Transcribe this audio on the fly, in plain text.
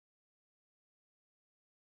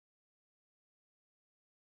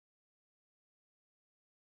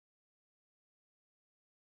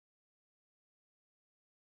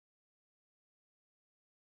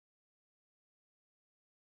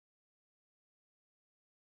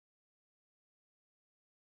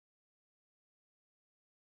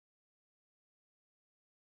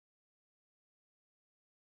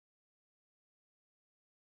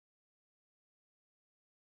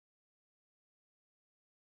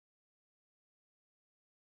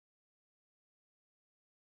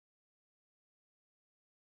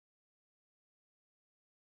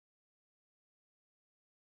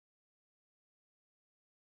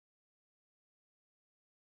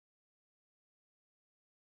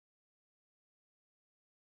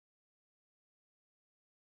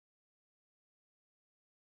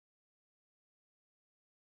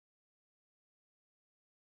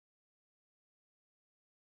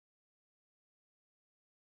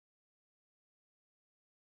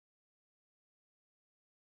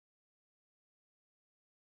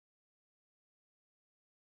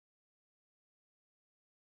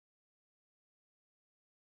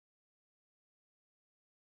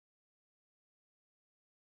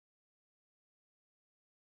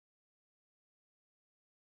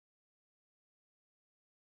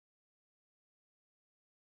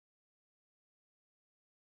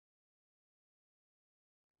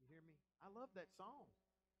love that song.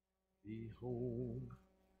 Behold.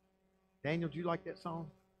 Daniel, do you like that song?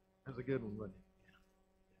 That was a good one, wasn't it?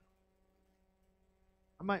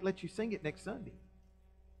 I might let you sing it next Sunday.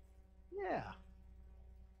 Yeah.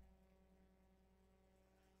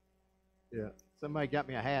 Yeah. Somebody got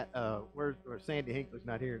me a hat. Where Sandy Hinckley's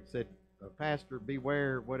not here. It said, "Pastor,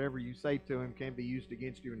 beware. Whatever you say to him can be used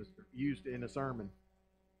against you used in a sermon."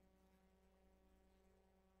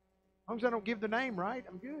 As long as I don't give the name right,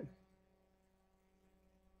 I'm good.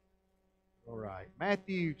 All right.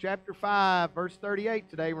 Matthew chapter 5, verse 38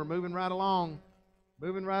 today. We're moving right along.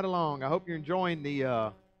 Moving right along. I hope you're enjoying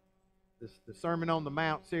the Sermon on the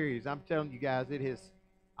Mount series. I'm telling you guys, it has,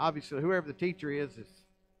 obviously, whoever the teacher is, it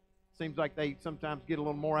seems like they sometimes get a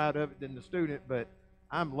little more out of it than the student, but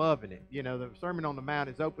I'm loving it. You know, the Sermon on the Mount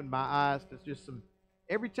has opened my eyes to just some,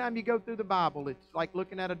 every time you go through the Bible, it's like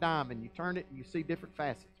looking at a diamond. You turn it and you see different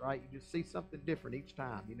facets, right? You just see something different each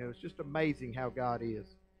time. You know, it's just amazing how God is.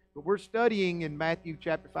 But we're studying in Matthew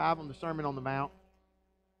chapter 5 on the Sermon on the Mount.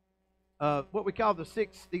 What we call these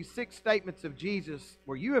six statements of Jesus,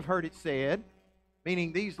 where you have heard it said,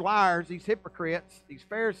 meaning these liars, these hypocrites, these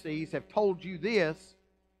Pharisees have told you this,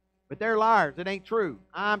 but they're liars. It ain't true.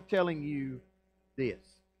 I'm telling you this.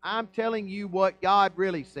 I'm telling you what God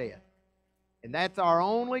really said. And that's our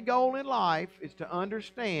only goal in life, is to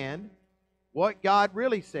understand what God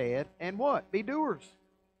really said and what? Be doers.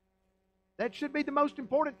 That should be the most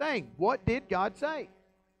important thing. What did God say?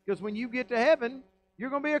 Because when you get to heaven, you're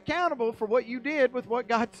going to be accountable for what you did with what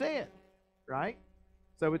God said, right?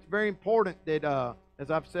 So it's very important that, as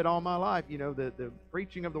I've said all my life, you know, the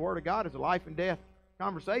preaching of the Word of God is a life and death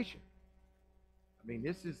conversation. I mean,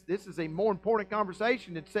 this is a more important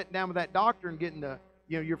conversation than sitting down with that doctor and getting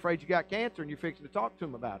you're afraid you got cancer and you're fixing to talk to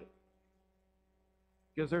him about it.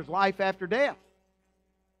 Because there's life after death.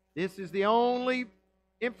 This is the only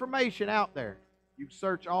information out there. You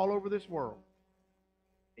search all over this world,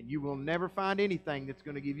 and you will never find anything that's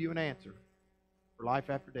going to give you an answer for life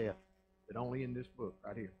after death, but only in this book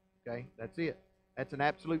right here. Okay? That's it. That's an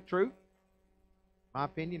absolute truth. My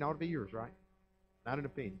opinion ought to be yours, right? Not an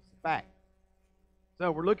opinion. It's a fact.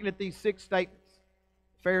 So we're looking at these six statements.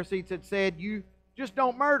 The Pharisees had said, you just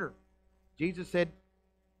don't murder. Jesus said,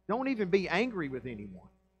 don't even be angry with anyone.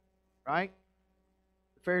 Right?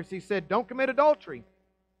 The Pharisees said, don't commit adultery.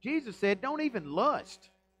 Jesus said, don't even lust.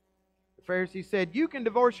 The Pharisees said, you can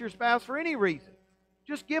divorce your spouse for any reason.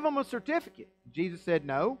 Just give them a certificate. Jesus said,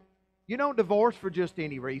 no, you don't divorce for just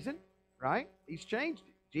any reason. Right? He's changed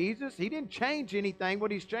it. Jesus, He didn't change anything.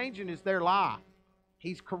 What He's changing is their lie.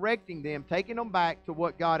 He's correcting them, taking them back to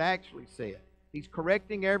what God actually said. He's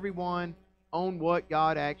correcting everyone on what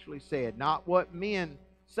God actually said, not what men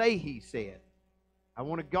say He said. I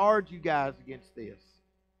want to guard you guys against this.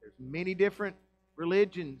 There's many different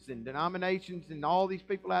religions and denominations and all these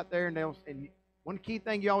people out there, and one key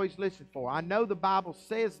thing you always listen for, I know the Bible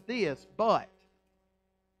says this, but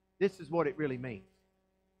this is what it really means.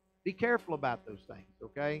 Be careful about those things,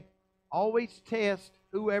 okay? Always test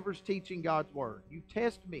whoever's teaching God's Word. You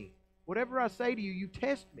test me. Whatever I say to you, you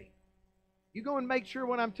test me. You go and make sure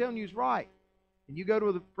what I'm telling you is right. And you go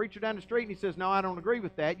to the preacher down the street and he says, no, I don't agree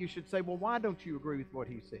with that. You should say, well, why don't you agree with what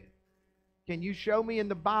he said? Can you show me in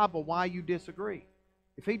the Bible why you disagree?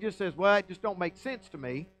 If he just says, well, it just don't make sense to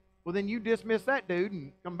me, well, then you dismiss that dude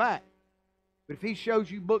and come back. But if he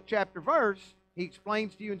shows you book, chapter, verse, he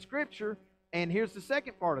explains to you in Scripture, and here's the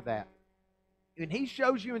second part of that. When he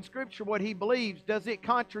shows you in Scripture what he believes, does it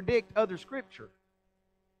contradict other Scripture?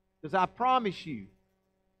 Because I promise you,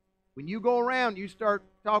 when you go around, you start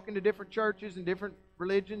talking to different churches and different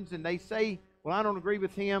religions, and they say, well, I don't agree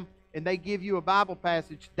with him, and they give you a Bible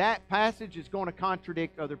passage, that passage is going to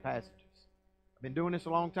contradict other passages. I've been doing this a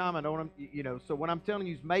long time. I don't, so what I'm telling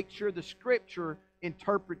you is make sure the Scripture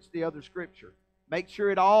interprets the other Scripture. Make sure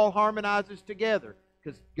it all harmonizes together,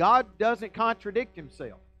 because God doesn't contradict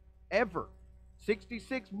Himself, ever.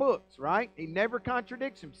 66 books, right? He never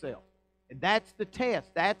contradicts Himself. And that's the test.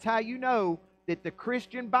 That's how you know that the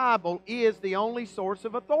Christian Bible is the only source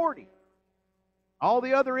of authority. All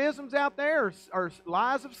the other isms out there are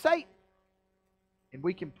lies of Satan. And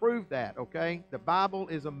we can prove that, okay? The Bible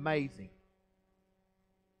is amazing.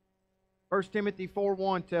 1 Timothy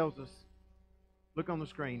 4:1 tells us, look on the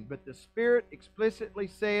screen, but the Spirit explicitly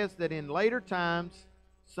says that in later times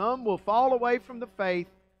some will fall away from the faith,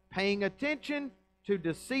 paying attention to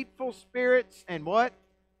deceitful spirits and what?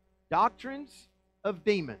 Doctrines of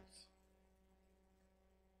demons.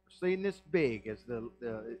 We're seeing this big as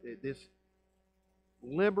this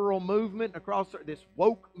liberal movement across, this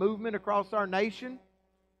woke movement across our nation.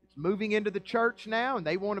 It's moving into the church now, and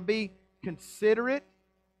they want to be considerate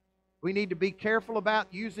We need to be careful about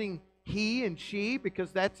using he and she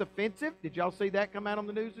because that's offensive. Did y'all see that come out on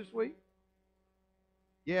the news this week?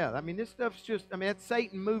 Yeah, I mean, this stuff's just, I mean, that's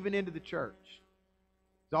Satan moving into the church.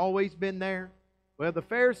 It's always been there. Well, the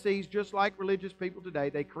Pharisees, just like religious people today,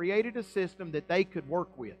 they created a system that they could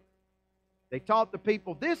work with. They taught the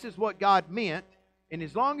people, this is what God meant, and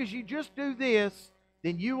as long as you just do this,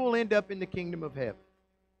 then you will end up in the kingdom of heaven.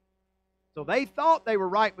 So they thought they were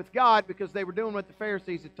right with God because they were doing what the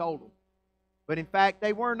Pharisees had told them. But in fact,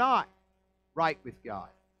 they were not right with God.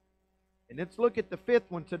 And let's look at the fifth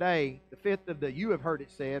one today. The fifth of the you have heard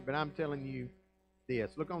it said, but I'm telling you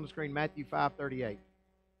this. Look on the screen, Matthew 5:38.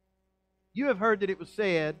 You have heard that it was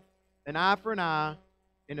said, an eye for an eye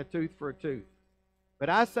and a tooth for a tooth. But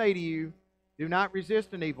I say to you, do not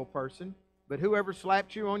resist an evil person, but whoever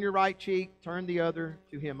slaps you on your right cheek, turn the other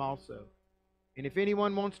to him also. And if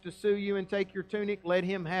anyone wants to sue you and take your tunic, let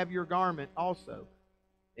him have your garment also.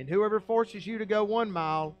 And whoever forces you to go 1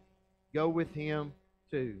 mile, go with him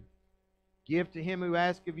 2. Give to him who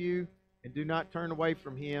asks of you, and do not turn away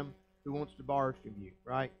from him who wants to borrow from you.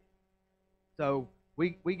 Right? So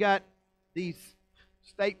we got these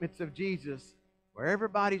statements of Jesus where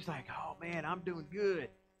everybody's like, oh man, I'm doing good.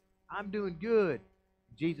 I'm doing good.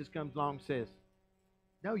 Jesus comes along and says,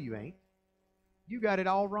 no, you ain't. You got it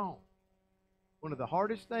all wrong. One of the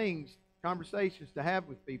hardest conversations to have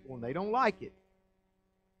with people, and they don't like it.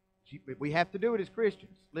 We have to do it as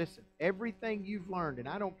Christians. Listen, everything you've learned, and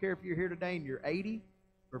I don't care if you're here today and you're 80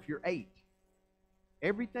 or if you're 8,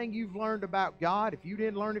 everything you've learned about God, if you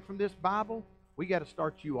didn't learn it from this Bible, we got to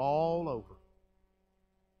start you all over.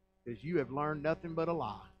 Because you have learned nothing but a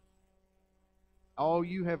lie. All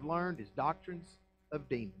you have learned is doctrines of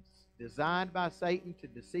demons, designed by Satan to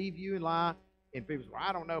deceive you and lie. And people say, well,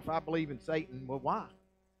 I don't know if I believe in Satan. Well, why?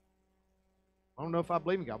 I don't know if I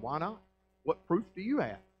believe in God. Why not? What proof do you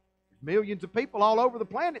have? Millions of people all over the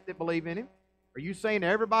planet that believe in him. Are you saying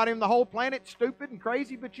everybody on the whole planet is stupid and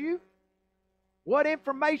crazy but you? What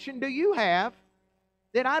information do you have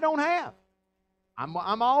that I don't have?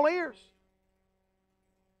 I'm all ears.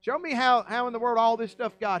 Show me how in the world all this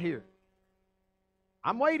stuff got here.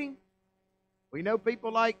 I'm waiting. We know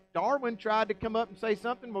people like Darwin tried to come up and say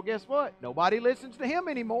something. Well, guess what? Nobody listens to him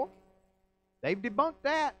anymore. They've debunked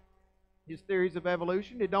that. His theories of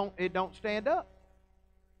evolution, it don't stand up.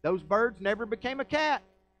 Those birds never became a cat.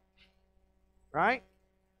 Right?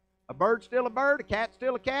 A bird's still a bird, a cat's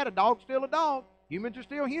still a cat, a dog's still a dog. Humans are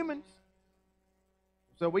still humans.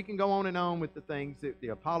 So we can go on and on with the things, the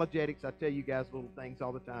apologetics. I tell you guys little things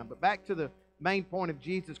all the time. But back to the main point of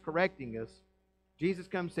Jesus correcting us. Jesus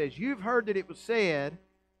comes and says, you've heard that it was said,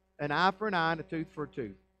 an eye for an eye and a tooth for a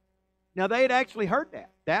tooth. Now, they had actually heard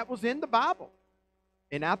that. That was in the Bible.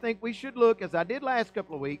 And I think we should look, as I did last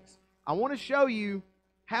couple of weeks, I want to show you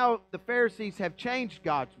how the Pharisees have changed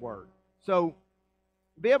God's Word. So,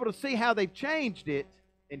 to be able to see how they've changed it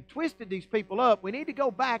and twisted these people up, we need to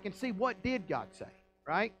go back and see what did God say,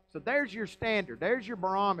 right? So there's your standard. There's your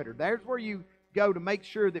barometer. There's where you go to make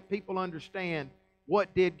sure that people understand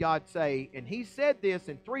what did God say. And he said this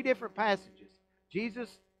in 3 different passages. Jesus,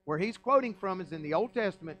 where he's quoting from, is in the Old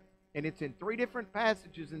Testament, and it's in 3 different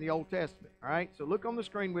passages in the Old Testament. All right, so look on the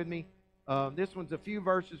screen with me. This one's a few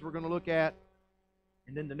verses we're going to look at,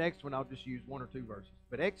 and then the next one I'll just use 1 or 2 verses.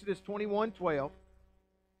 But Exodus 21:12,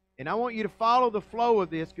 and I want you to follow the flow of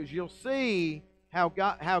this because you'll see how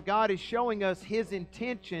God is showing us his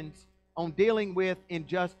intentions on dealing with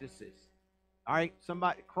injustices. All right,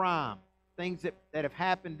 crime, things that have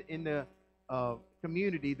happened in the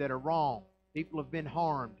community that are wrong. People have been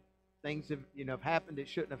harmed. Things have happened that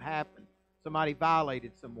shouldn't have happened. Somebody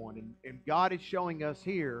violated someone. And God is showing us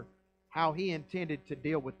here how he intended to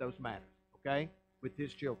deal with those matters, okay, with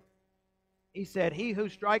his children. He said, he who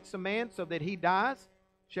strikes a man so that he dies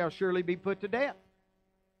shall surely be put to death.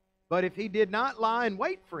 But if he did not lie in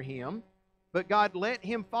wait for him, but God let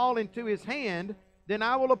him fall into his hand, then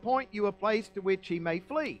I will appoint you a place to which he may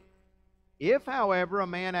flee. If, however, a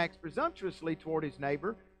man acts presumptuously toward his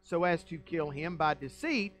neighbor, so as to kill him by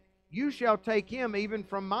deceit, you shall take him even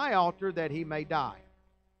from my altar that he may die.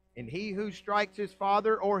 And he who strikes his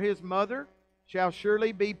father or his mother shall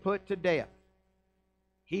surely be put to death.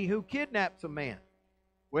 He who kidnaps a man,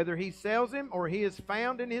 whether he sells him or he is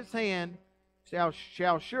found in his hand,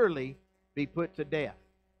 shall surely be put to death.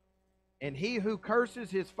 And he who curses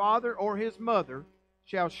his father or his mother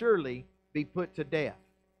shall surely be put to death.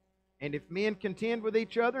 And if men contend with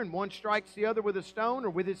each other, and one strikes the other with a stone or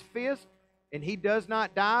with his fist, and he does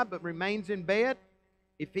not die but remains in bed,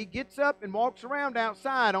 if he gets up and walks around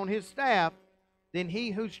outside on his staff, then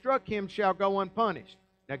he who struck him shall go unpunished.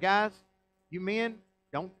 Now guys, you men,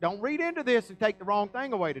 Don't read into this and take the wrong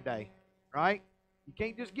thing away today, right? You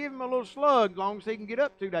can't just give him a little slug as long as he can get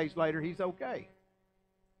up 2 days later, he's okay.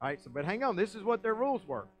 All right, so but hang on, this is what their rules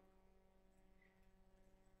were.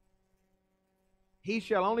 He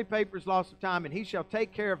shall only pay for his loss of time, and he shall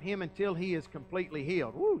take care of him until he is completely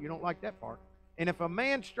healed. Ooh, you don't like that part. And if a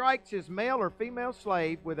man strikes his male or female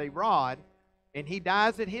slave with a rod, and he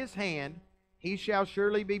dies at his hand, he shall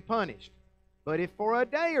surely be punished. But if for a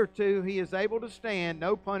day or two he is able to stand,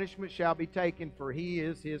 no punishment shall be taken, for he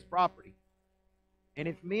is his property. And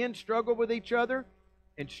if men struggle with each other,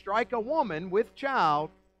 and strike a woman with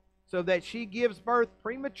child, so that she gives birth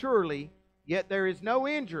prematurely, yet there is no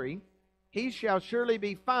injury, he shall surely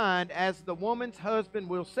be fined as the woman's husband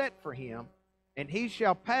will set for him, and he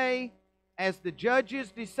shall pay as the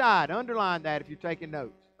judges decide. Underline that if you're taking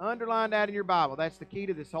notes. Underline that in your Bible. That's the key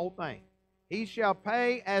to this whole thing. He shall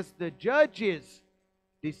pay as the judges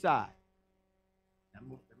decide. I'm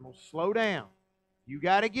going to slow down. You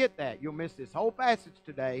got to get that. You'll miss this whole passage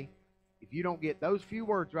today if you don't get those few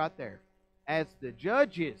words right there. As the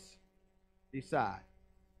judges decide.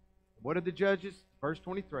 What are the judges? Verse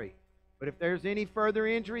 23. But if there's any further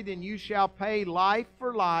injury, then you shall pay life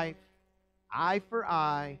for life, eye for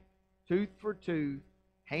eye, tooth for tooth,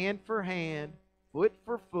 hand for hand, foot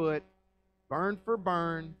for foot, burn for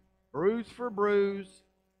burn, bruise for bruise,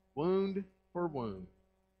 wound for wound.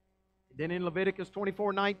 And then in Leviticus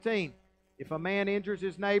 24:19, if a man injures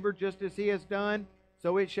his neighbor just as he has done,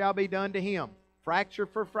 so it shall be done to him. Fracture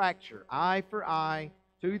for fracture, eye for eye,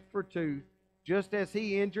 tooth for tooth, just as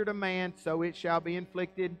he injured a man, so it shall be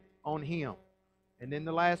inflicted on him. And then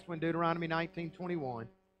the last one, Deuteronomy 19:21.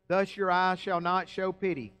 Thus your eye shall not show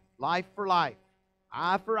pity, life for life,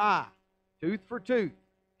 eye for eye, tooth for tooth,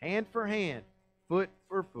 hand for hand, foot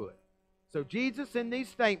for foot. So Jesus in these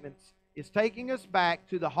statements is taking us back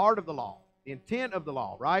to the heart of the law, the intent of the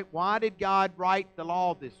law, right? Why did God write the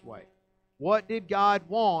law this way? What did God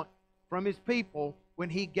want from His people when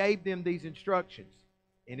He gave them these instructions?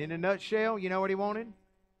 And in a nutshell, you know what He wanted?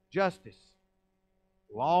 Justice.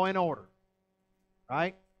 Law and order.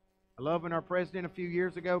 Right? I love when our president a few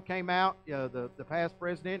years ago came out, the past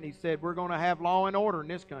president, and he said, we're going to have law and order in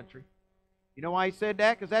this country. You know why he said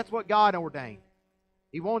that? Because that's what God ordained.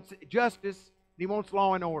 He wants justice, He wants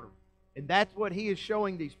law and order. And that's what He is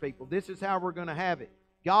showing these people. This is how we're going to have it.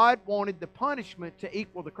 God wanted the punishment to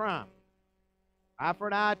equal the crime. Eye for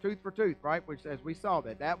an eye, tooth for tooth, right? Which, as we saw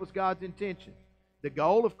that was God's intention. The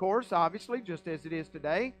goal, of course, obviously, just as it is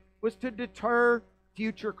today, was to deter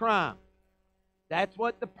future crime. That's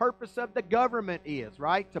what the purpose of the government is,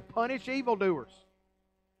 right? To punish evildoers.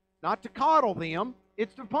 Not to coddle them,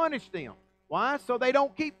 it's to punish them. Why? So they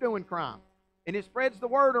don't keep doing crime. And it spreads the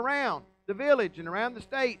word around the village and around the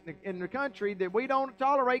state and the country that we don't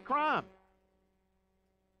tolerate crime.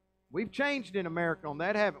 We've changed in America on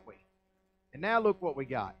that, haven't we? And now look what we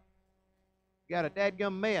got. We got a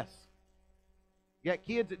dadgum mess. You got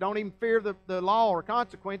kids that don't even fear the law or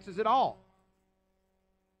consequences at all.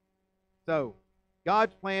 So,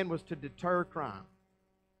 God's plan was to deter crime.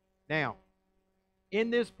 Now,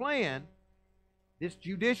 in this plan, this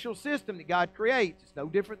judicial system that God creates, it's no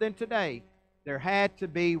different than today, there had to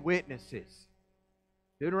be witnesses.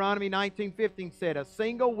 Deuteronomy 19:15 said, a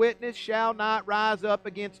single witness shall not rise up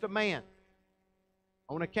against a man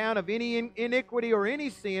on account of any iniquity or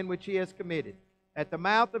any sin which he has committed. At the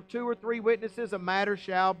mouth of 2 or 3 witnesses, a matter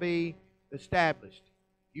shall be established.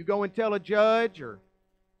 You go and tell a judge or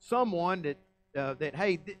someone that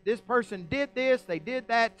hey, this person did this, they did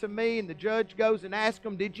that to me, and the judge goes and asks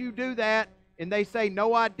them, did you do that? And they say,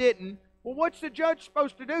 no, I didn't. Well, what's the judge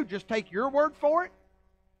supposed to do? Just take your word for it?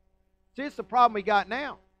 See, it's the problem we got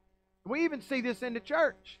now. We even see this in the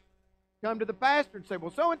church. Come to the pastor and say,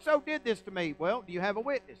 well, so-and-so did this to me. Well, do you have a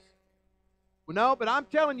witness? Well, no, but I'm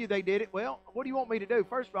telling you they did it. Well, what do you want me to do?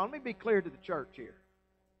 First of all, let me be clear to the church here.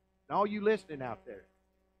 And all you listening out there.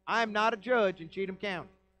 I am not a judge in Cheatham County.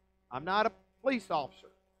 I'm not a police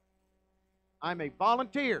officer. I'm a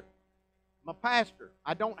volunteer. I'm a pastor.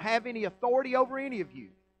 I don't have any authority over any of you.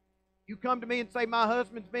 You come to me and say, my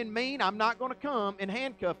husband's been mean, I'm not going to come and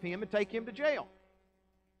handcuff him and take him to jail.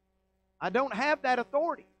 I don't have that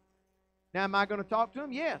authority. Now, am I going to talk to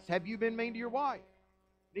him? Yes. Have you been mean to your wife?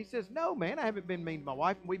 And he says, no, man, I haven't been mean to my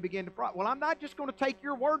wife. And we begin to well, I'm not just going to take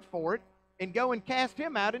your word for it and go and cast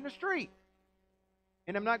him out in the street.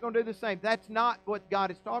 And I'm not going to do the same. That's not what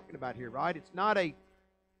God is talking about here, right? It's not a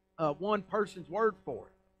one person's word for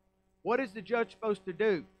it. What is the judge supposed to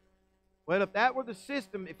do? Well, if that were the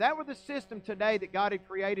system today that God had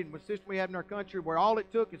created and the system we have in our country where all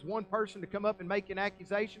it took is one person to come up and make an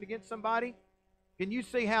accusation against somebody, Can you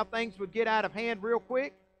see how things would get out of hand real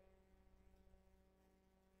quick?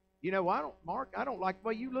 You know, Mark, I don't like the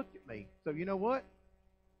way you looked at me. So you know what?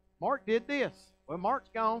 Mark did this. Well, Mark's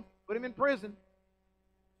gone. Put him in prison.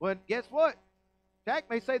 Well, guess what? Jack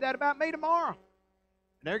may say that about me tomorrow. And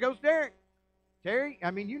there goes Derek. Terry,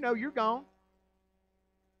 I mean, you know you're gone.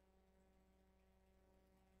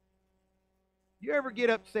 You ever get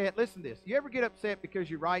upset? Listen to this. You ever get upset because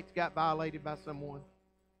your rights got violated by someone?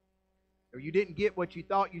 Or you didn't get what you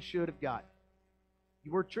thought you should have gotten?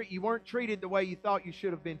 You weren't treated the way you thought you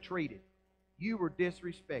should have been treated. You were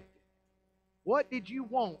disrespected. What did you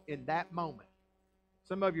want in that moment?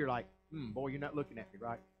 Some of you are like, boy, you're not looking at me,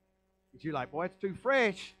 right? Because you're like, boy, it's too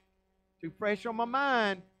fresh on my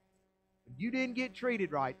mind. You didn't get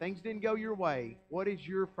treated right. Things didn't go your way. What is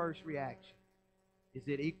your first reaction? Is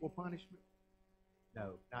it equal punishment?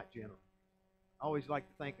 No, not generally. I always like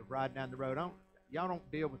to think of riding down the road. Y'all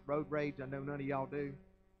don't deal with road rage. I know none of y'all do.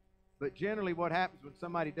 But generally what happens when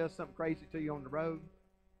somebody does something crazy to you on the road,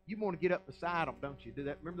 you want to get up beside them, don't you? Do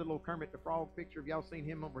that? Remember the little Kermit the Frog picture? Have y'all seen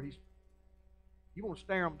him where you want to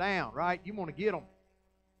stare them down, right? You want to get them.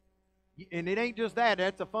 And it ain't just that.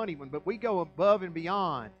 That's a funny one. But we go above and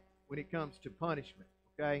beyond when it comes to punishment,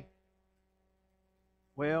 okay?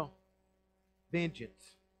 Well,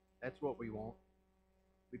 vengeance. That's what we want.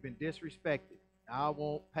 We've been disrespected. I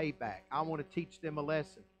want payback. I want to teach them a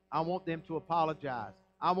lesson. I want them to apologize.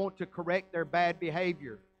 I want to correct their bad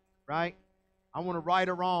behavior, right? I want to right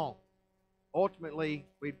a wrong. Ultimately,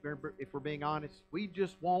 if we're being honest, we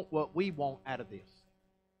just want what we want out of this,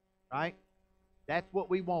 right? That's what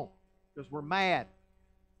we want because we're mad,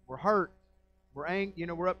 we're hurt, we're angry,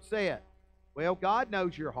 we're upset. Well, God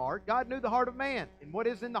knows your heart. God knew the heart of man. And what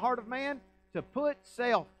is in the heart of man? To put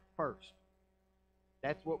self first.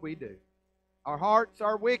 That's what we do. Our hearts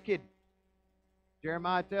are wicked.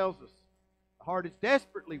 Jeremiah tells us the heart is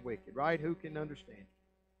desperately wicked, right? Who can understand it?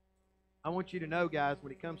 I want you to know, guys,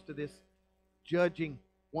 when it comes to this judging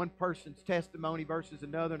one person's testimony versus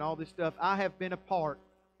another and all this stuff, I have been a part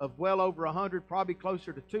of well over 100, probably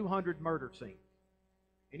closer to 200 murder scenes.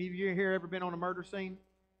 Any of you here ever been on a murder scene?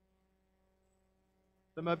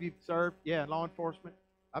 Some of you served, law enforcement.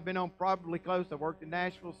 I've been on probably close. I worked in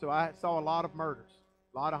Nashville, so I saw a lot of murders,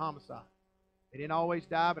 a lot of homicides. They didn't always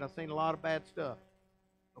die, but I've seen a lot of bad stuff.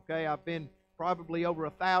 Okay, I've been probably over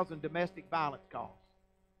 1,000 domestic violence calls.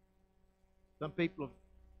 Some people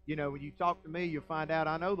have, when you talk to me, you'll find out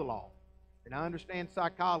I know the law. And I understand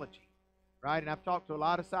psychology, right? And I've talked to a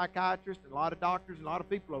lot of psychiatrists and a lot of doctors and a lot of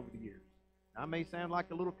people over the years. I may sound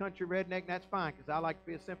like a little country redneck, and that's fine because I like to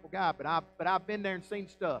be a simple guy. But I've been there and seen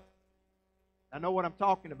stuff. I know what I'm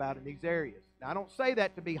talking about in these areas. Now, I don't say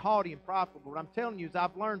that to be haughty and prideful. What I'm telling you is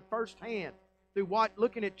I've learned firsthand through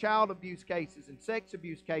looking at child abuse cases and sex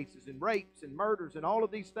abuse cases and rapes and murders and all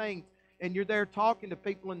of these things. And you're there talking to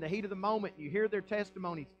people in the heat of the moment, and you hear their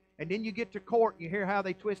testimonies. And then you get to court, and you hear how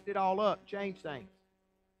they twist it all up, change things.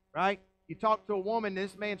 Right? You talk to a woman,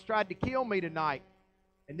 this man's tried to kill me tonight.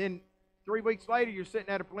 And then 3 weeks later, you're sitting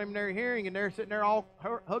at a preliminary hearing, and they're sitting there all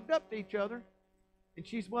hugged up to each other. And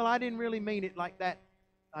she's, well, I didn't really mean it like that.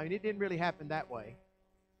 I mean, it didn't really happen that way.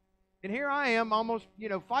 And here I am almost,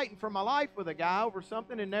 fighting for my life with a guy over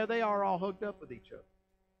something, and there they are all hooked up with each other.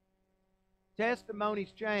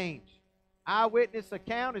 Testimonies change. Eyewitness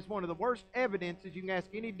account is one of the worst evidences. You can ask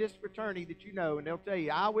any district attorney that you know, and they'll tell you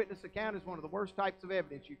eyewitness account is one of the worst types of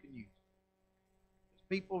evidence you can use.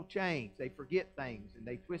 People change. They forget things, and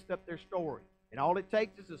they twist up their story. And all it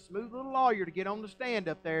takes is a smooth little lawyer to get on the stand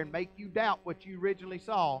up there and make you doubt what you originally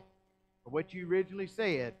saw or what you originally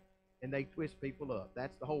said, and they twist people up.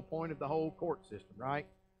 That's the whole point of the whole court system, right?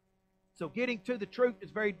 So getting to the truth is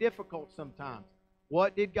very difficult sometimes.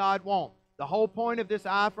 What did God want? The whole point of this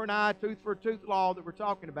eye for an eye, tooth for a tooth law that we're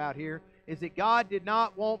talking about here is that God did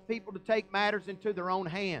not want people to take matters into their own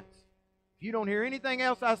hands. If you don't hear anything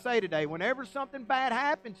else I say today, whenever something bad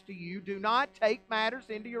happens to you, do not take matters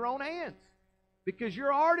into your own hands. Because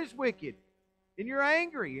your heart is wicked, and you're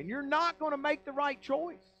angry, and you're not going to make the right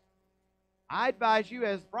choice. I advise you,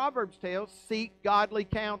 as Proverbs tells, seek godly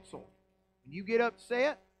counsel. When you get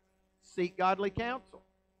upset, seek godly counsel.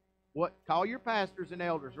 Call your pastors and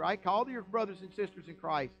elders, right? Call your brothers and sisters in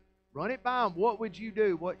Christ. Run it by them. What would you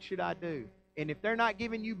do? What should I do? And if they're not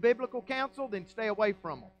giving you biblical counsel, then stay away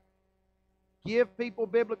from them. Give people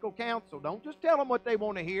biblical counsel. Don't just tell them what they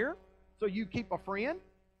want to hear so you keep a friend.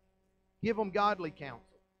 Give them godly counsel.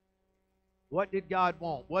 What did God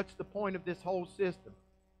want? What's the point of this whole system?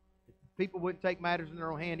 If people wouldn't take matters in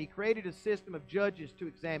their own hand, He created a system of judges to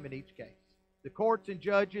examine each case. The courts and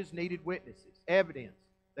judges needed witnesses, evidence.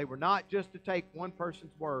 They were not just to take one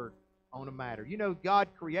person's word. on a matter. You know, God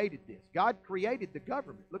created this. God created the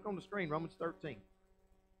government. Look on the screen, Romans 13.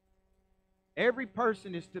 Every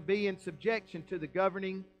person is to be in subjection to the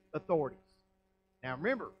governing authorities. Now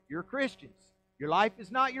remember, you're Christians. Your life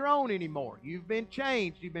is not your own anymore. You've been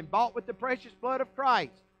changed. You've been bought with the precious blood of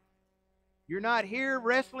Christ. You're not here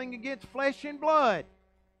wrestling against flesh and blood.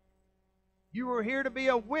 You are here to be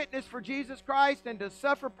a witness for Jesus Christ and to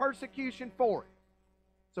suffer persecution for it.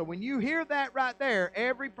 So when you hear that right there,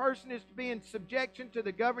 every person is to be in subjection to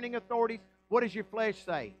the governing authorities. What does your flesh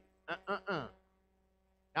say?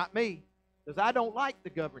 Not me, because I don't like the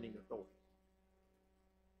governing authorities.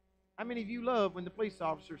 How many of you love when the police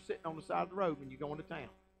officer is sitting on the side of the road when you go into town?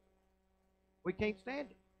 We can't stand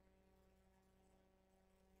it.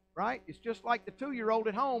 Right? It's just like the 2-year-old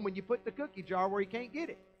at home when you put the cookie jar where he can't get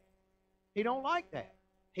it. He don't like that.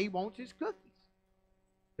 He wants his cookies.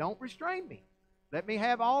 Don't restrain me. Let me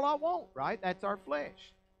have all I want, right? That's our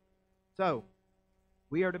flesh. So,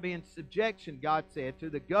 we are to be in subjection, God said, to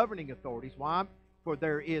the governing authorities. Why? For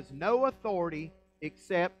there is no authority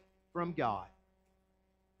except from God.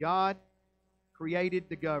 God created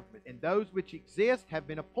the government, and those which exist have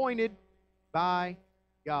been appointed by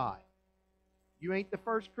God. You ain't the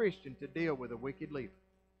first Christian to deal with a wicked leader.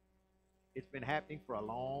 It's been happening for a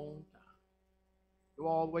long time. Go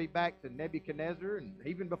all the way back to Nebuchadnezzar, and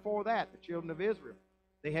even before that, the children of Israel.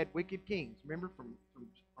 They had wicked kings. Remember, from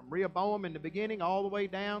Rehoboam in the beginning all the way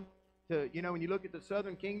down to, when you look at the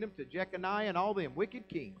southern kingdom, to Jeconiah and all them, wicked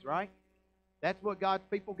kings, right? That's what God's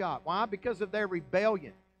people got. Why? Because of their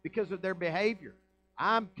rebellion, because of their behavior.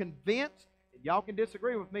 I'm convinced, and y'all can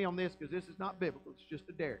disagree with me on this because this is not biblical, it's just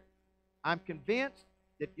a dare. I'm convinced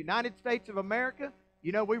that the United States of America,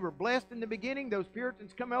 we were blessed in the beginning. Those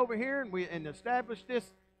Puritans come over here and established this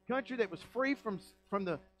country that was free from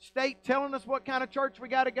the state telling us what kind of church we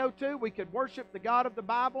got to go to. We could worship the God of the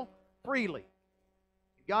Bible freely.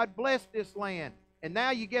 God blessed this land. And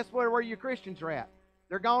now you guess where your Christians are at?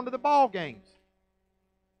 They're gone to the ball games.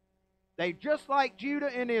 They, just like Judah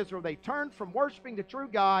and Israel, they turned from worshiping the true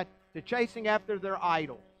God to chasing after their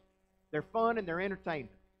idols, their fun and their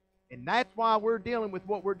entertainment. And that's why we're dealing with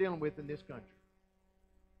what we're dealing with in this country.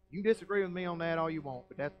 You can disagree with me on that all you want,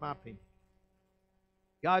 but that's my opinion.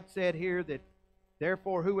 God said here that,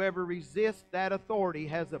 therefore, whoever resists that authority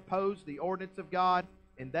has opposed the ordinance of God,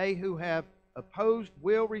 and they who have opposed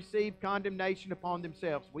will receive condemnation upon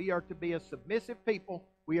themselves. We are to be a submissive people.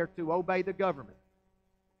 We are to obey the government.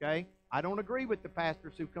 Okay? I don't agree with the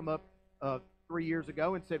pastors who come up 3 years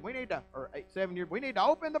ago and said, or 7 years, we need to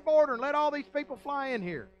open the border and let all these people fly in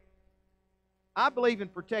here. I believe in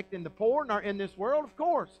protecting the poor in this world, of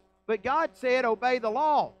course. But God said, obey the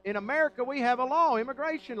law. In America, we have a law,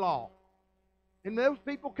 immigration law. And those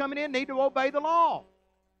people coming in need to obey the law.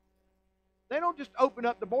 They don't just open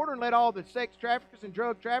up the border and let all the sex traffickers and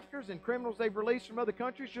drug traffickers and criminals they've released from other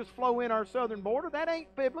countries just flow in our southern border. That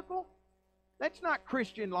ain't biblical. That's not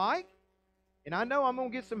Christian-like. And I know I'm going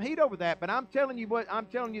to get some heat over that, but I'm telling you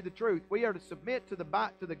the truth. We are to submit to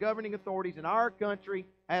the governing authorities, and our country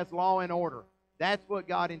has law and order. That's what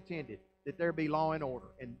God intended, that there be law and order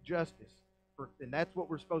and justice. And that's what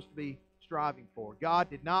we're supposed to be striving for. God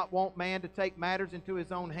did not want man to take matters into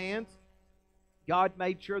his own hands. God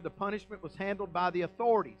made sure the punishment was handled by the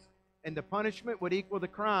authorities, and the punishment would equal the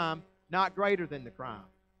crime, not greater than the crime.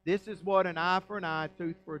 This is what an eye for an eye,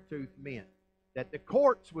 tooth for a tooth meant. That the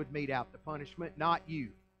courts would mete out the punishment, not you.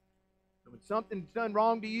 So when something's done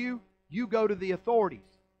wrong to you, you go to the authorities.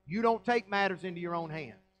 You don't take matters into your own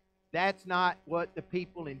hands. That's not what the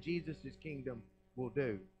people in Jesus' kingdom will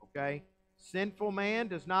do, okay? Sinful man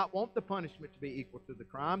does not want the punishment to be equal to the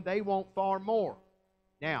crime. They want far more.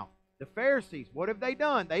 Now, the Pharisees, what have they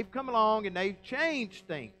done? They've come along and they've changed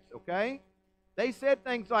things, okay? They said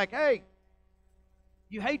things like, hey,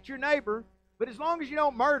 you hate your neighbor, but as long as you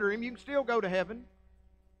don't murder him, you can still go to heaven.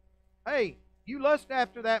 Hey, you lust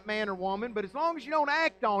after that man or woman, but as long as you don't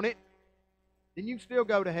act on it, then you can still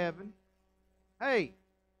go to heaven. Hey,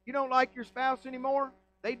 you don't like your spouse anymore?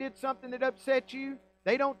 They did something that upset you?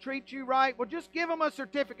 They don't treat you right? Well, just give them a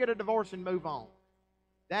certificate of divorce and move on.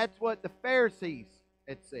 That's what the Pharisees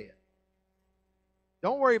had said.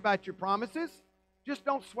 Don't worry about your promises. Just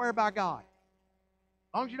don't swear by God.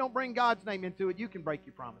 As long as you don't bring God's name into it, you can break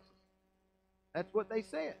your promises. That's what they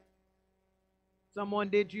said. Someone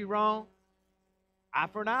did you wrong? Eye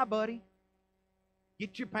for an eye, buddy.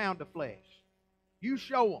 Get your pound of flesh. You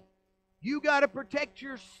show them. You got to protect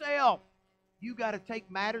yourself. You got to take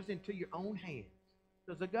matters into your own hands.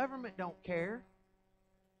 Because the government don't care.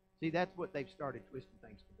 See, that's what they've started twisting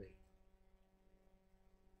things to be.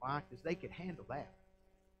 Why? Because they could handle that.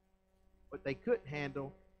 What they couldn't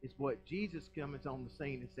handle is what Jesus comes on the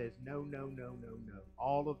scene and says, no, no, no, no, no.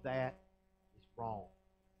 All of that is wrong.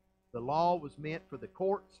 The law was meant for the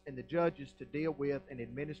courts and the judges to deal with and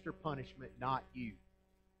administer punishment, not you.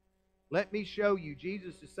 Let me show you.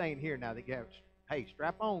 Jesus is saying here now, that hey,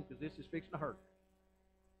 strap on because this is fixing to hurt.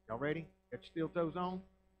 Y'all ready? Got your steel toes on?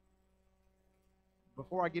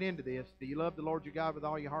 Before I get into this, do you love the Lord your God with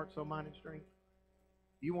all your heart, soul, mind, and strength?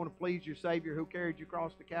 Do you want to please your Savior who carried you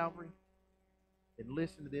across to Calvary? Then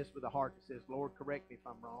listen to this with a heart that says, Lord, correct me if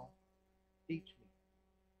I'm wrong. Teach me.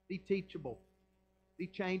 Be teachable. Be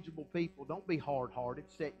changeable people. Don't be hard-hearted,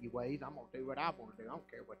 set in your ways. I'm going to do what I want to do. I don't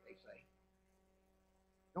care what they say.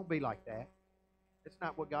 Don't be like that. That's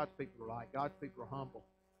not what God's people are like. God's people are humble,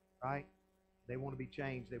 right? They want to be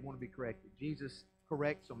changed. They want to be corrected. Jesus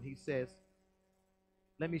corrects them. He says,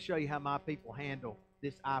 let me show you how my people handle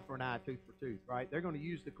this eye for an eye, tooth for tooth, right? They're going to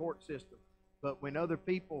use the court system. But when other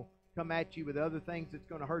people come at you with other things that's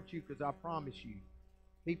going to hurt you, because I promise you,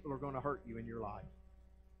 people are going to hurt you in your life.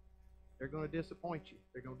 They're going to disappoint you.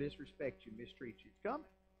 They're going to disrespect you, mistreat you. It's coming.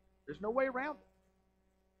 There's no way around it.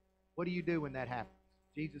 What do you do when that happens?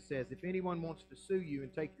 Jesus says, if anyone wants to sue you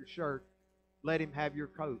and take your shirt, let him have your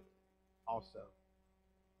coat also.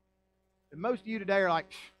 And most of you today are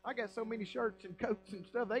like, I got so many shirts and coats and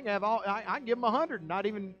stuff. They can have all. I can give them 100 and not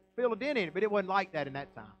even feel a dent in it. But it wasn't like that in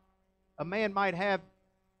that time. A man might have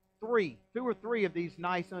two or three of these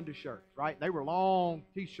nice undershirts, right? They were long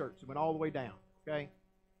T-shirts that went all the way down, okay?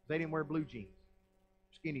 They didn't wear blue jeans,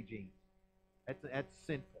 skinny jeans. That's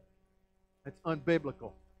sinful. That's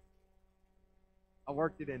unbiblical. I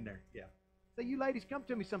worked it in there, yeah. So you ladies, come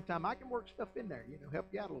to me sometime. I can work stuff in there, help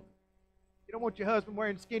you out a little bit. You don't want your husband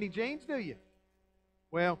wearing skinny jeans, do you?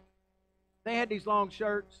 Well, they had these long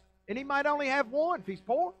shirts, and he might only have one. If he's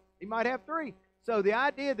poor, he might have three. So the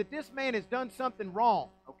idea that this man has done something wrong,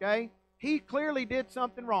 okay? He clearly did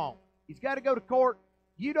something wrong. He's got to go to court.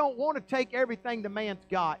 You don't want to take everything the man's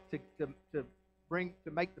got to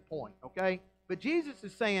make the point, okay? But Jesus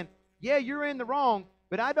is saying, yeah, you're in the wrong,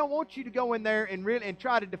 but I don't want you to go in there and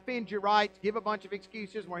try to defend your rights, give a bunch of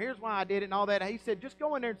excuses. Well, here's why I did it and all that. He said, just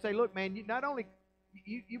go in there and say, look, man,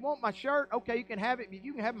 you want my shirt? Okay, you can have it, but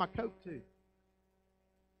you can have my coat too.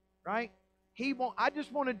 Right? I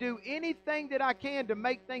just want to do anything that I can to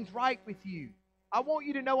make things right with you. I want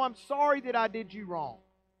you to know I'm sorry that I did you wrong.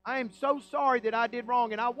 I am so sorry that I did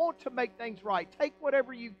wrong, and I want to make things right. Take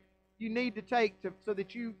whatever you need to take so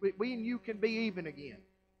that we and you can be even again.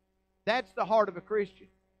 That's the heart of a Christian.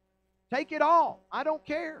 Take it all. I don't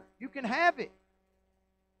care. You can have it.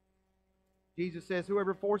 Jesus says,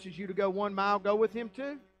 whoever forces you to go 1 mile, go with him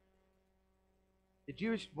too.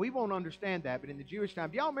 We won't understand that, but in the Jewish time,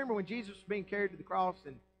 do y'all remember when Jesus was being carried to the cross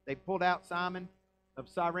and they pulled out Simon of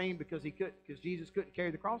Cyrene because Jesus couldn't carry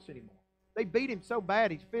the cross anymore? They beat him so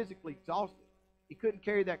bad he's physically exhausted. He couldn't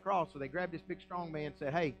carry that cross, so they grabbed this big strong man and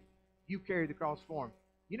said, hey, you carry the cross for him.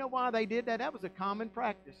 You know why they did that? That was a common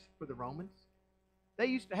practice for the Romans. They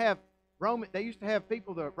used to have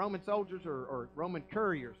people, the Roman soldiers or Roman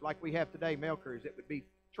couriers like we have today, mail couriers, that would be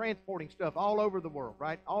transporting stuff all over the world,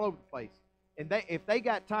 right? All over the place. And if they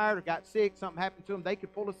got tired or got sick, something happened to them, they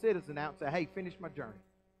could pull a citizen out and say, hey, finish my journey.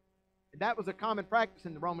 And that was a common practice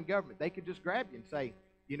in the Roman government. They could just grab you and say,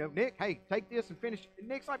 Nick, hey, take this and finish. And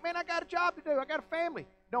Nick's like, man, I got a job to do. I got a family.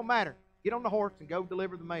 Don't matter. Get on the horse and go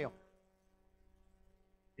deliver the mail.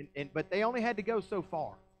 But they only had to go so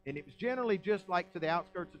far. And it was generally just like to the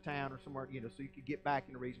outskirts of town or somewhere, so you could get back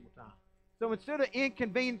in a reasonable time. So instead of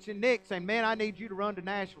inconveniencing Nick, saying, man, I need you to run to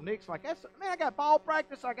Nashville, Nick's like, man, I got ball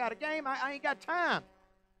practice, I got a game, I ain't got time.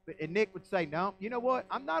 And Nick would say, no, you know what?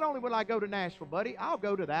 Not only will I go to Nashville, buddy, I'll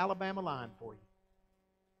go to the Alabama line for you.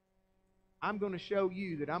 I'm going to show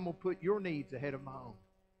you that I'm going to put your needs ahead of my own.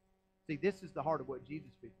 See, this is the heart of what Jesus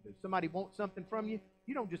speaks to. Somebody wants something from you,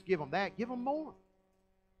 you don't just give them that, give them more.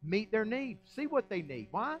 Meet their needs. See what they need.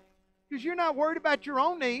 Why? Because you're not worried about your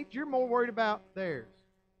own needs. You're more worried about theirs.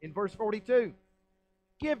 In verse 42,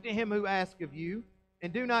 give to him who asks of you,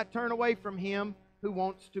 and do not turn away from him who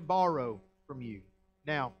wants to borrow from you.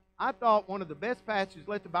 Now, I thought one of the best passages,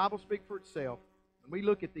 let the Bible speak for itself, when we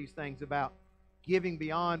look at these things about giving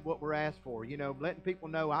beyond what we're asked for, letting people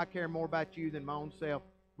know I care more about you than my own self.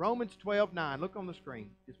 Romans 12:9, look on the screen,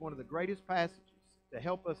 is one of the greatest passages to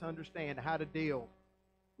help us understand how to deal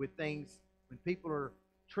with things when people are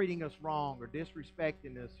treating us wrong or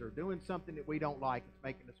disrespecting us or doing something that we don't like. It's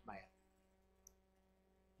making us mad.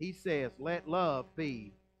 He says, let love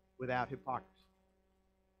be without hypocrisy.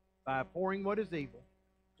 By abhorring what is evil,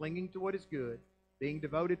 clinging to what is good, being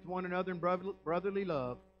devoted to one another in brotherly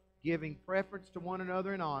love, giving preference to one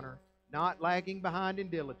another in honor, not lagging behind in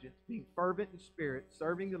diligence, being fervent in spirit,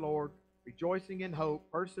 serving the Lord, rejoicing in hope,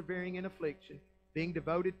 persevering in affliction, being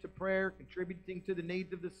devoted to prayer, contributing to the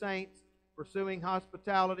needs of the saints, pursuing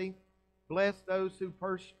hospitality. Bless those who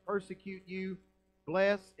persecute you.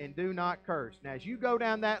 Bless and do not curse. Now, as you go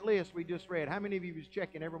down that list we just read, how many of you was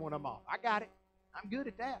checking every one of them off? I got it. I'm good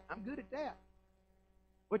at that. I'm good at that.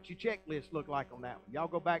 What's your checklist look like on that one? Y'all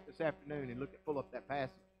go back this afternoon and pull up that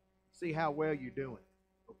passage. See how well you're doing.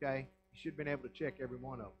 Okay? You should have been able to check every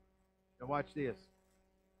one of them. Now watch this.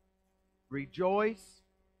 Rejoice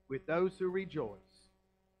with those who rejoice.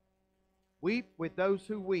 Weep with those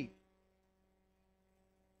who weep.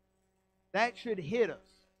 That should hit us.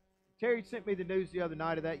 Terry sent me the news the other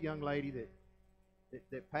night of that young lady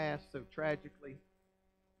that passed so tragically.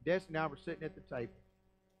 Destiny and I were sitting at the table,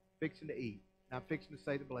 fixing to eat. And I'm fixing to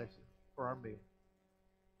say the blessing for our meal.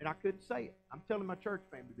 And I couldn't say it. I'm telling my church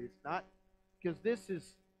family this, not because this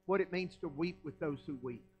is what it means to weep with those who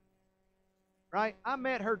weep. Right? I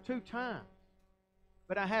met her 2 times,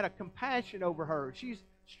 but I had a compassion over her. She's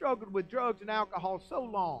struggled with drugs and alcohol so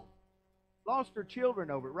long. Lost her children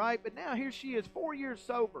over it, right? But now here she is, 4 years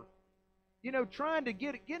sober. You know, trying to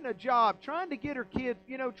getting a job, trying to get her kids,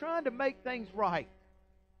 you know, trying to make things right.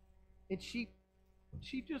 And she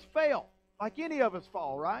just fell, like any of us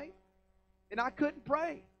fall, right? And I couldn't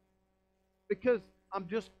pray because I'm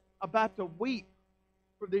just about to weep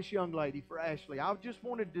for this young lady, for Ashley. I just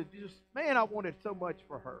wanted to man, I wanted so much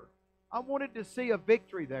for her. I wanted to see a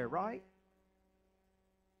victory there, right?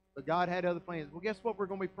 But God had other plans. Well, guess what we're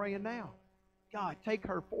going to be praying now? God, take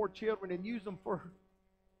her 4 children and use them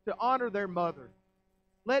to honor their mother.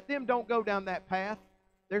 Let them don't go down that path.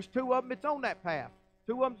 There's 2 of them that's on that path.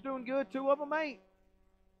 2 of them's doing good, 2 of them ain't.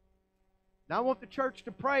 Now I want the church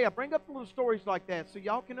to pray. I bring up little stories like that so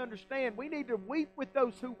y'all can understand. We need to weep with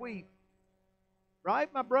those who weep.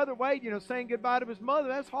 Right? My brother Wade, you know, saying goodbye to his mother,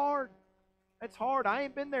 that's hard. That's hard. I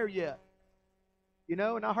ain't been there yet. You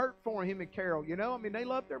know, and I hurt for him and Carol, you know. I mean, they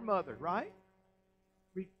love their mother, right?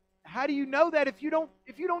 How do you know that if you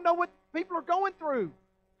don't know what people are going through?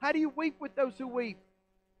 How do you weep with those who weep?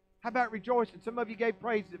 How about rejoicing? Some of you gave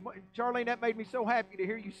praise. Charlene, that made me so happy to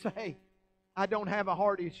hear you say, I don't have a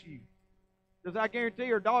heart issue. Because I guarantee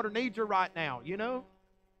her daughter needs her right now, you know?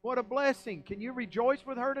 What a blessing. Can you rejoice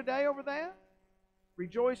with her today over that?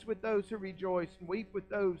 Rejoice with those who rejoice and weep with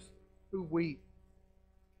those who weep.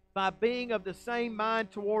 By being of the same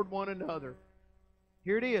mind toward one another.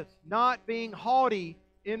 Here it is. Not being haughty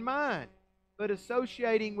in mind, but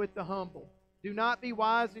associating with the humble. Do not be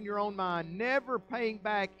wise in your own mind, never paying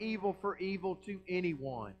back evil for evil to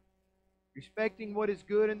anyone. Respecting what is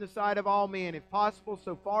good in the sight of all men, if possible,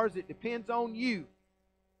 so far as it depends on you,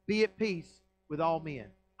 be at peace with all men.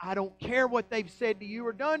 I don't care what they've said to you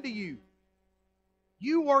or done to you.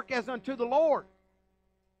 You work as unto the Lord.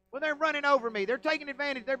 Well, they're running over me. They're taking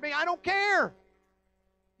advantage. I don't care.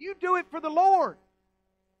 You do it for the Lord.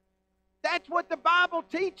 That's what the Bible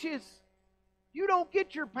teaches. You don't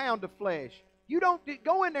get your pound of flesh. You don't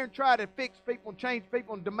go in there and try to fix people and change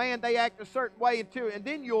people and demand they act a certain way and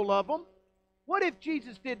then you'll love them. What if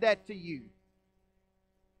Jesus did that to you?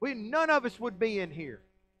 None of us would be in here.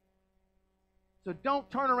 So don't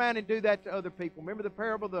turn around and do that to other people. Remember the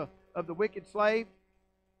parable of the wicked slave?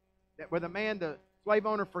 Where the slave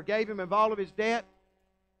owner forgave him of all of his debt?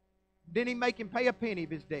 Didn't he make him pay a penny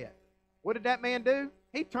of his debt? What did that man do?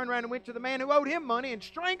 He turned around and went to the man who owed him money and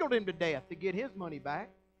strangled him to death to get his money back.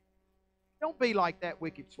 Don't be like that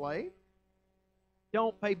wicked slave.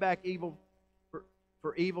 Don't pay back evil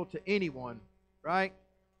for evil to anyone, right?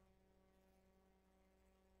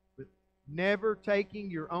 But never taking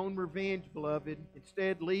your own revenge, beloved.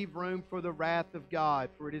 Instead, leave room for the wrath of God,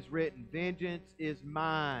 for it is written, vengeance is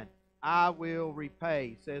mine. I will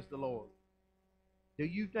repay, says the Lord. Do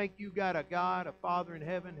you think you got a God, a Father in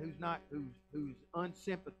heaven who's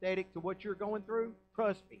unsympathetic to what you're going through?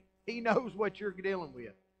 Trust me, He knows what you're dealing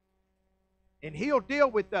with. And He'll deal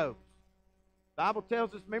with those. The Bible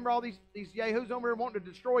tells us, remember all these yahoos over here wanting to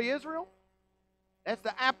destroy Israel? That's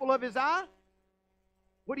the apple of His eye.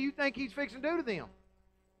 What do you think He's fixing to do to them?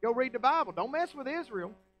 Go read the Bible. Don't mess with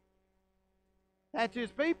Israel. That's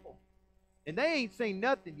His people. And they ain't seen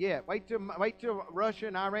nothing yet. Wait till Russia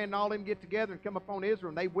and Iran and all them get together and come upon Israel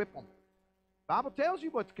and they whip them. The Bible tells you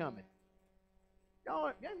what's coming.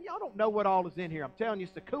 Y'all don't know what all is in here. I'm telling you,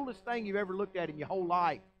 it's the coolest thing you've ever looked at in your whole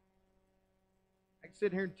life. I can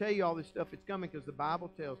sit here and tell you all this stuff is coming because the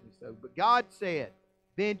Bible tells me so. But God said,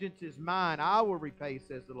 vengeance is mine. I will repay,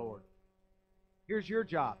 says the Lord. Here's your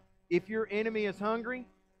job. If your enemy is hungry,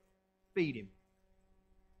 feed him.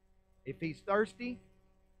 If he's thirsty,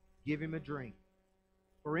 give him a drink.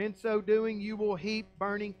 For in so doing you will heap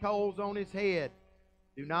burning coals on his head.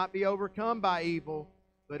 Do not be overcome by evil,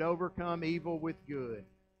 but overcome evil with good.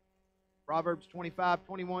 Proverbs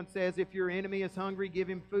 25:21 says, if your enemy is hungry, give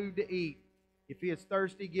him food to eat. If he is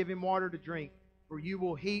thirsty, give him water to drink. For you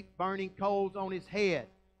will heap burning coals on his head,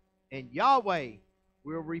 and Yahweh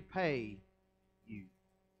will repay you.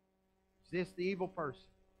 Resist the evil person.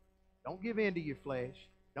 Don't give in to your flesh.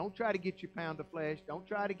 Don't try to get your pound of flesh. Don't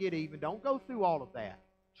try to get even. Don't go through all of that.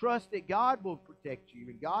 Trust that God will protect you,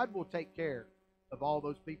 and God will take care of all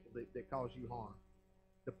those people that cause you harm.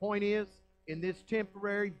 The point is, in this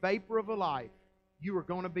temporary vapor of a life, you are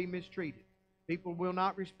going to be mistreated. People will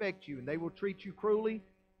not respect you, and they will treat you cruelly,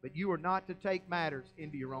 but you are not to take matters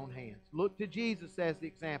into your own hands. Look to Jesus as the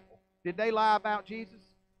example. Did they lie about Jesus?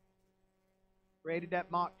 Created that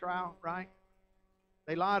mock trial, right?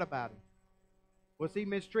 They lied about him. Was he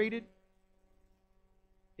mistreated?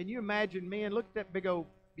 Can you imagine, men, look at that big old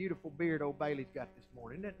beautiful beard old Bailey's got this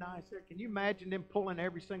morning. Isn't that nice there? Can you imagine them pulling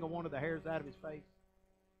every single one of the hairs out of his face?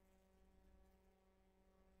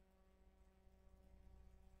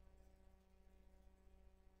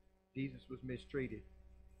 Jesus was mistreated.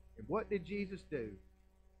 And what did Jesus do?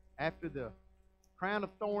 After the crown of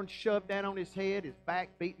thorns shoved down on his head, his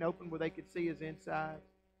back beaten open where they could see his insides,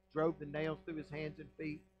 drove the nails through his hands and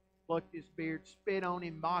feet, plucked his beard, spit on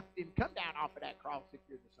him, mocked him. Come down off of that cross if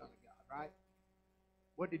you're the Son of God, right?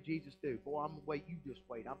 What did Jesus do? Boy, I'm going to wait. You just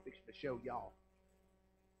wait. I'm fixing to show y'all.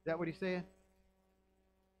 Is that what he said?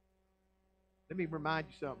 Let me remind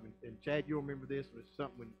you something. And Chad, you'll remember this. It was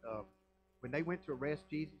something when they went to arrest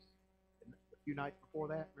Jesus a few nights before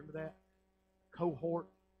that. Remember that? Cohort.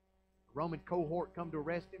 A Roman cohort come to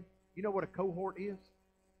arrest him. You know what a cohort is?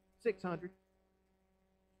 600.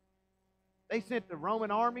 They sent the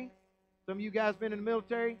Roman army. Some of you guys been in the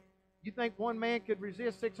military. You think one man could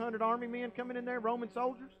resist 600 army men coming in there, Roman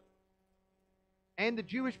soldiers? And the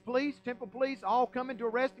Jewish police, temple police, all coming to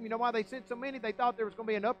arrest him. You know why they sent so many? They thought there was going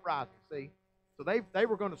to be an uprising, see? So they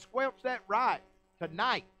were going to squelch that riot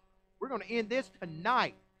tonight. We're going to end this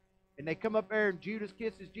tonight. And they come up there, and Judas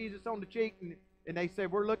kisses Jesus on the cheek, and they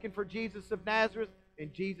said, we're looking for Jesus of Nazareth.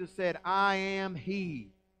 And Jesus said, I am he.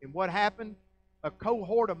 And what happened? A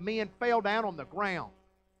cohort of men fell down on the ground.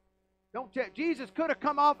 Jesus could have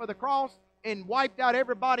come off of the cross and wiped out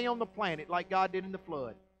everybody on the planet like God did in the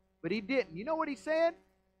flood. But he didn't. You know what he said?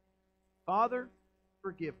 Father,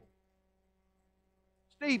 forgive them.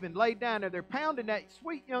 Stephen laid down there. They're pounding that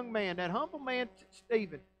sweet young man, that humble man,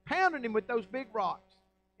 Stephen, pounding him with those big rocks.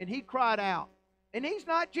 And he cried out. And he's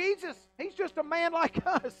not Jesus. He's just a man like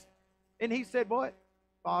us. And he said what?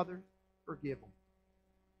 Father, forgive them.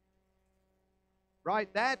 Right?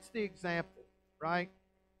 That's the example, right?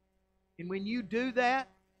 And when you do that,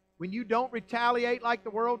 when you don't retaliate like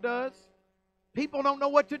the world does, people don't know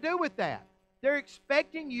what to do with that. They're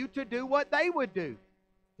expecting you to do what they would do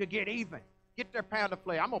to get even. Get their pound of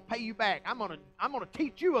flesh. I'm going to pay you back. I'm going to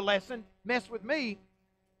teach you a lesson. Mess with me.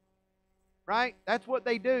 Right? That's what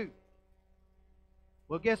they do.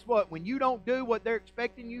 Well, guess what? When you don't do what they're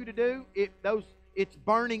expecting you to do, it's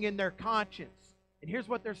burning in their conscience. And here's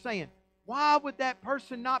what they're saying. Why would that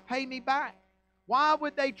person not pay me back? Why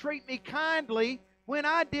would they treat me kindly when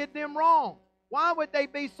I did them wrong? Why would they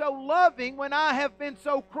be so loving when I have been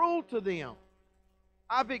so cruel to them?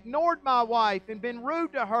 I've ignored my wife and been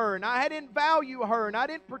rude to her, and I didn't value her, and I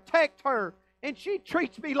didn't protect her, and she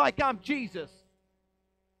treats me like I'm Jesus.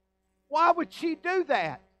 Why would she do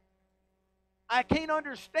that? I can't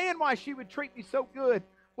understand why she would treat me so good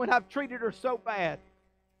when I've treated her so bad.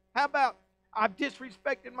 How about I've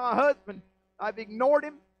disrespected my husband? I've ignored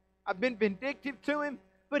him. I've been vindictive to him,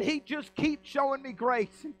 but he just keeps showing me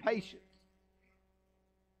grace and patience.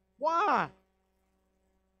 Why?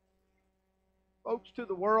 Folks, to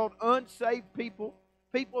the world, unsaved people,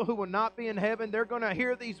 people who will not be in heaven, they're going to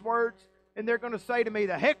hear these words and they're going to say to me,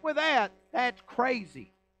 the heck with that. That's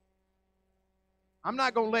crazy. I'm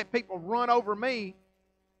not going to let people run over me,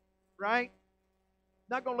 right?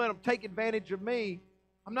 I'm not going to let them take advantage of me.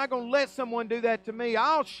 I'm not going to let someone do that to me.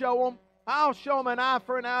 I'll show them an eye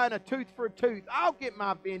for an eye and a tooth for a tooth. I'll get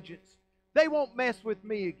my vengeance. They won't mess with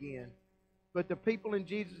me again. But the people in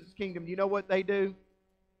Jesus' kingdom, you know what they do?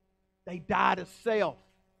 They die to self.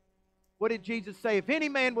 What did Jesus say? If any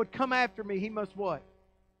man would come after me, he must what?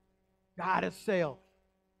 Die to self.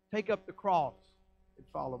 Take up the cross and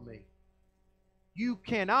follow me. You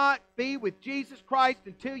cannot be with Jesus Christ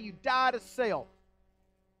until you die to self.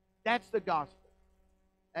 That's the gospel.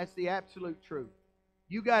 That's the absolute truth.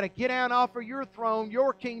 You got to get down off of your throne,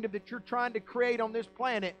 your kingdom that you're trying to create on this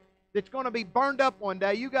planet that's going to be burned up one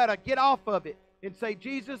day. You got to get off of it and say,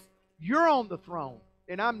 Jesus, you're on the throne.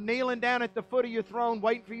 and I'm kneeling down at the foot of your throne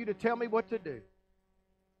waiting for you to tell me what to do.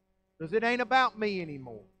 Because it ain't about me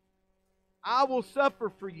anymore. I will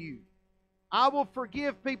suffer for you. I will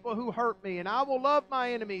forgive people who hurt me, and I will love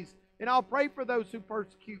my enemies, and I'll pray for those who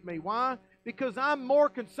persecute me. Why? Because I'm more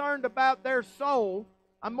concerned about their soul.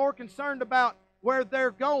 I'm more concerned about where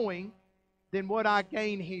they're going than what I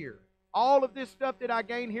gain here. All of this stuff that I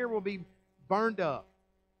gain here will be burned up.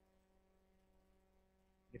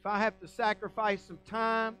 If I have to sacrifice some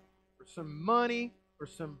time or some money or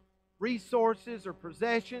some resources or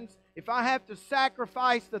possessions, if I have to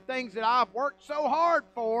sacrifice the things that I've worked so hard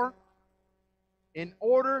for in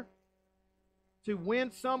order to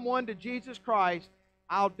win someone to Jesus Christ,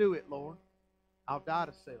 I'll do it, Lord. I'll die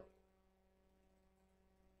to self.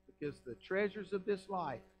 Because the treasures of this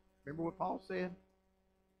life, remember what Paul said?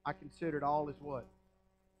 I consider it all as what?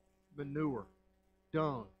 Manure,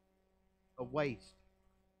 dung, a waste.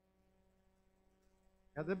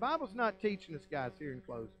 Now the Bible's not teaching us, guys, here in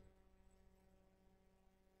closing,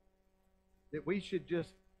 that we should just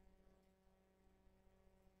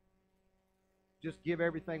give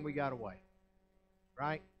everything we got away.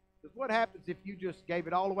 Right? Because what happens if you just gave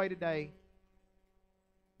it all away today,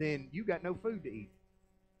 then you got no food to eat.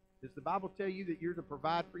 Does the Bible tell you that you're to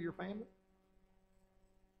provide for your family?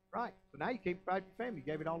 Right. So now you can't provide for your family.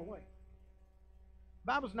 You gave it all away.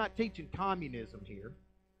 The Bible's not teaching communism here,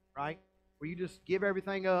 right? Where you just give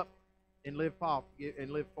everything up and live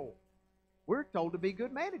full. We're told to be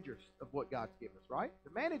good managers of what God's given us, right?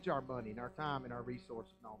 To manage our money and our time and our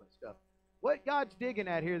resources and all that stuff. What God's digging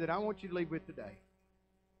at here that I want you to leave with today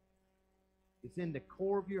is in the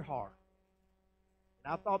core of your heart.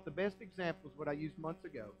 And I thought the best example is what I used months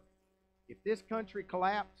ago. If this country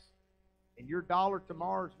collapsed and your dollar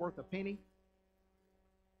tomorrow is worth a penny,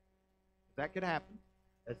 that could happen,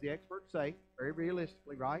 as the experts say, very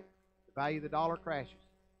realistically, right? The value of the dollar crashes.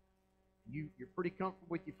 You're pretty comfortable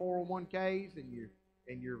with your 401ks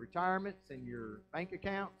and your retirements and your bank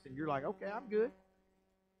accounts, and you're like, okay, I'm good.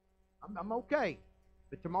 I'm okay.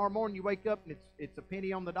 But tomorrow morning you wake up and it's a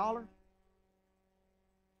penny on the dollar.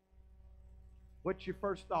 What's your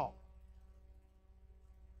first thought?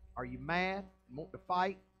 Are you mad and want to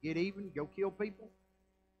fight, get even, go kill people?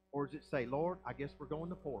 Or does it say, Lord, I guess we're going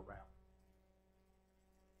the poor route?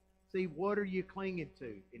 See, what are you clinging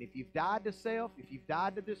to? And if you've died to self, if you've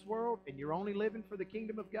died to this world, and you're only living for the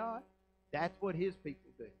kingdom of God, that's what His people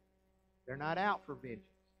do. They're not out for vengeance.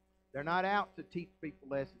 They're not out to teach people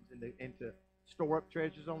lessons and to store up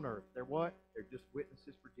treasures on earth. They're what? They're just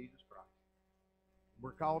witnesses for Jesus Christ.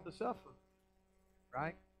 We're called to suffer.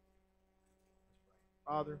 Right?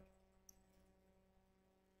 Father,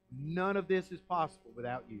 none of this is possible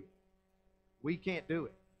without you. We can't do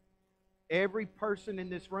it. Every person in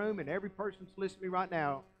this room and every person that's listening to me right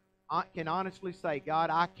now can honestly say, God,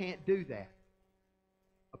 I can't do that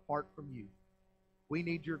apart from you. We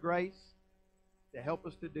need your grace to help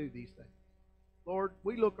us to do these things. Lord,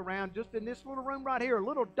 we look around just in this little room right here, a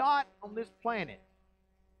little dot on this planet.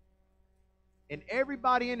 And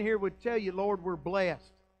everybody in here would tell you, Lord, we're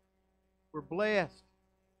blessed. We're blessed.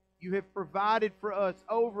 You have provided for us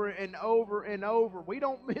over and over and over. We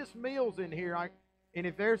don't miss meals in here. And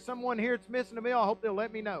if there's someone here that's missing a meal, I hope they'll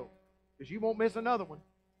let me know, because you won't miss another one.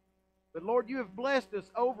 But Lord, you have blessed us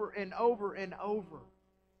over and over and over.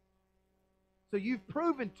 So you've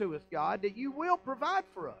proven to us, God, that you will provide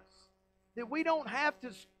for us. That we don't have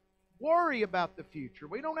to worry about the future.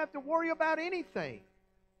 We don't have to worry about anything.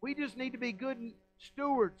 We just need to be good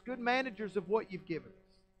stewards, good managers of what you've given us.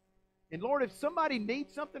 And Lord, if somebody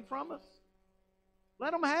needs something from us,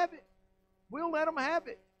 let them have it. We'll let them have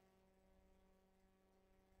it.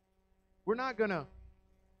 We're not going to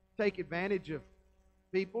take advantage of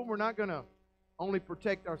people. We're not going to only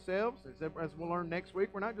protect ourselves. As we'll learn next week,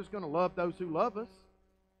 we're not just going to love those who love us.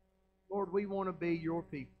 Lord, we want to be your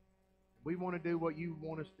people. We want to do what you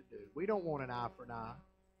want us to do. We don't want an eye for an eye,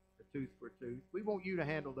 a tooth for a tooth. We want you to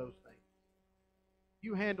handle those things.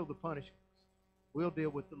 You handle the punishments. We'll deal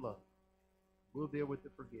with the love. We'll deal with the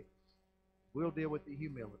forgiveness. We'll deal with the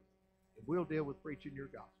humility. And we'll deal with preaching your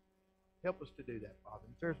gospel. Help us to do that, Father.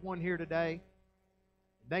 If there's one here today,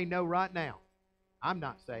 and they know right now, I'm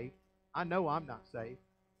not saved. I know I'm not saved.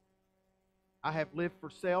 I have lived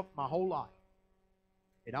for self my whole life.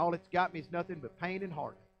 And all it's got me is nothing but pain and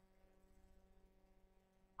heartache.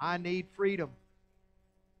 I need freedom.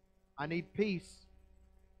 I need peace.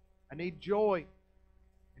 I need joy.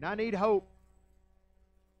 And I need hope.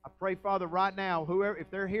 I pray, Father, right now, whoever, if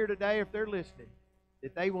they're here today, if they're listening,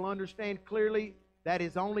 that they will understand clearly that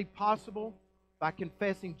is only possible by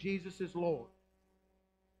confessing Jesus is Lord.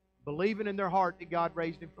 Believing in their heart that God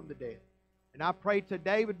raised Him from the dead. And I pray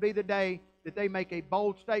today would be the day that they make a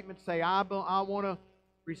bold statement, say, I want to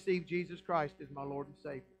receive Jesus Christ as my Lord and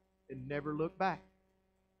Savior, and never look back.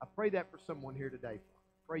 I pray that for someone here today, Father.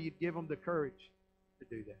 I pray you'd give them the courage to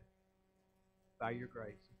do that by your grace.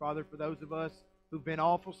 And Father, for those of us who've been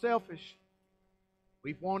awful selfish,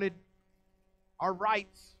 we've wanted our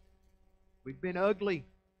rights. We've been ugly,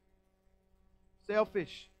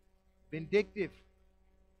 selfish, vindictive.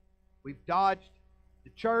 We've dodged the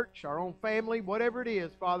church, our own family, whatever it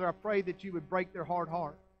is. Father, I pray that you would break their hard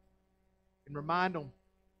heart and remind them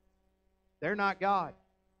they're not God.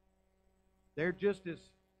 They're just as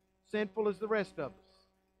sinful as the rest of us.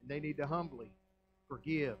 And they need to humbly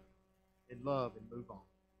forgive and love and move on.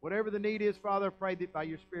 Whatever the need is, Father, I pray that by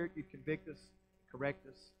your Spirit you convict us, correct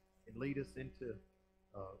us, and lead us into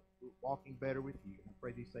walking better with you. And I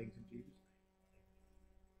pray these things in Jesus' name.